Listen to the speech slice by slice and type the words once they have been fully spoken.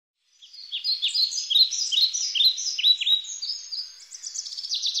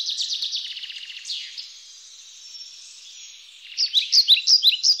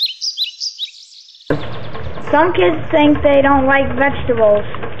Some kids think they don't like vegetables.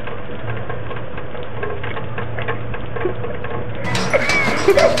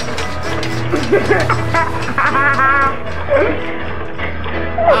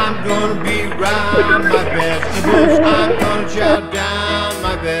 I'm gonna be round my vegetables. I'm gonna chow down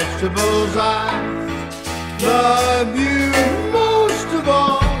my vegetables. I love you most of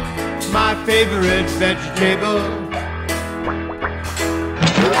all, my favorite vegetable.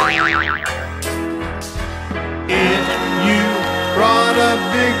 If you brought a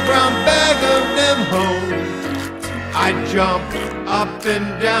big brown bag of them home, I'd jump up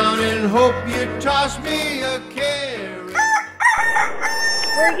and down and hope you'd toss me a carrot.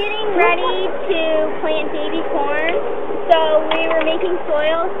 We're getting ready to plant baby corn, so we were making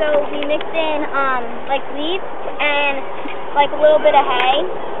soil, so we mixed in like wheat and like a little bit of hay,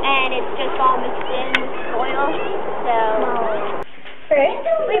 and it's just all mixed in with soil. So first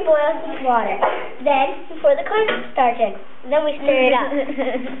we boil some water, then we pour the cornstarch in, then we stir it up.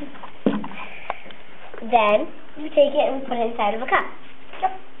 Then you take it and put it inside of a cup,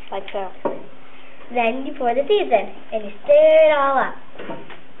 like so. Then you pour the seeds in, and you stir it all up.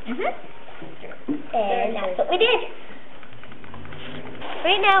 And that's what we did.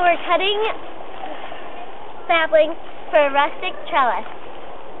 Right now we're cutting saplings for a rustic trellis.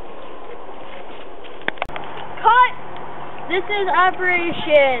 Cut! This is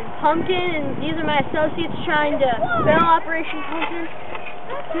Operation Pumpkin, and these are my associates trying to spell Operation Pumpkin.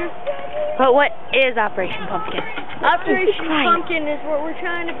 But what is Operation Pumpkin? Operation Pumpkin is where we're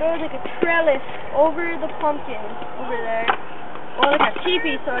trying to build like a trellis over the pumpkin over there, or like a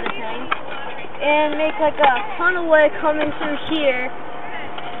teepee sort of thing, and make like a tunnelway coming through here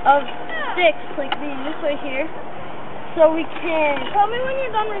of sticks like these, this way here, so we can. Tell me when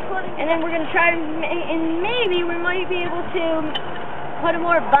you're done recording. And then we're gonna try to, and maybe we might be able to put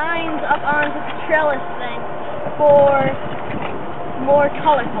more vines up onto the trellis thing for more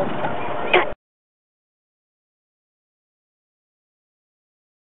colorful stuff.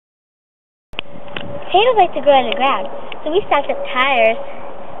 Potatoes like to grow on the ground, so we stacked up tires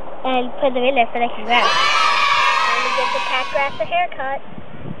and put them in there so they can grow. And we give the cat grass a haircut.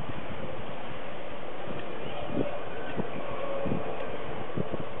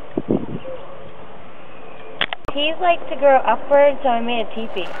 He's like to grow upward, so I made a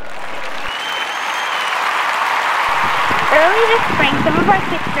teepee. Early this spring, some of our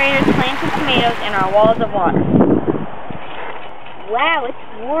 6th graders planted tomatoes in our walls of water. Wow, it's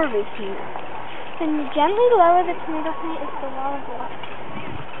warm in here. Can you gently lower the tomato plant into the wall of water?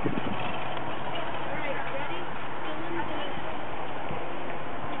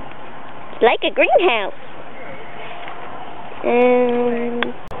 Like a greenhouse.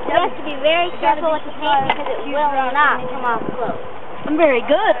 You have to be very careful with the paint because it will not come off close. I'm very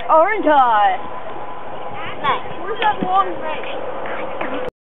good, aren't I? Nice. Where's that long red?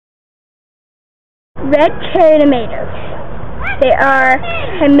 Red cherry tomatoes. They are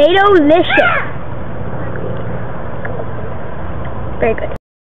tomato-licious. Very good.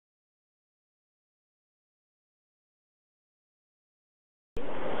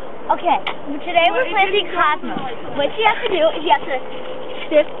 Okay, today we're planting cosmos. What you have to do is you have to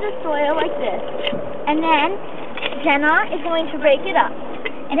sift the soil like this, and then Jenna is going to break it up.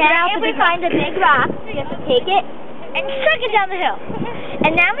 And then if we find a big rock, we have to take it and chuck it down the hill.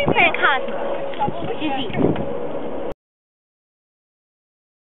 And now we plant cosmos, which is easy.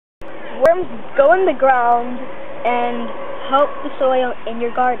 Worms go in the ground and help the soil in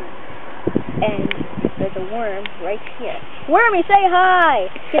your garden. And there's a worm right here. Wormy, say hi!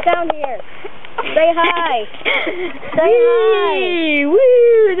 Get down here. Say hi. Say hi.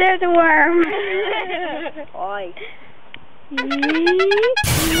 Woo! There's a worm. Hi. He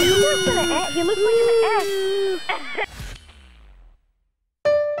looks like an X.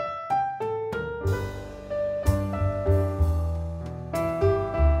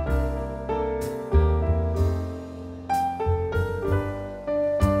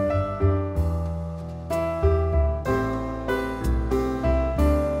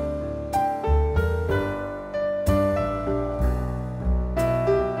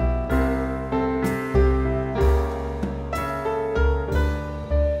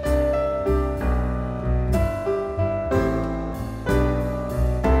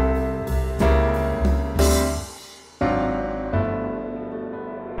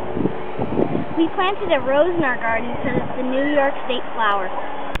 We planted a rose in our garden because it's the New York State flower.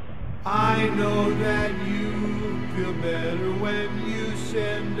 I know that you feel better when you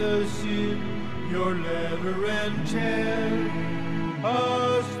send us in your letter and tell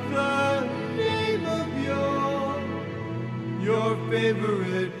us the name of your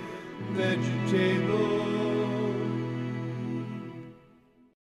favorite vegetable.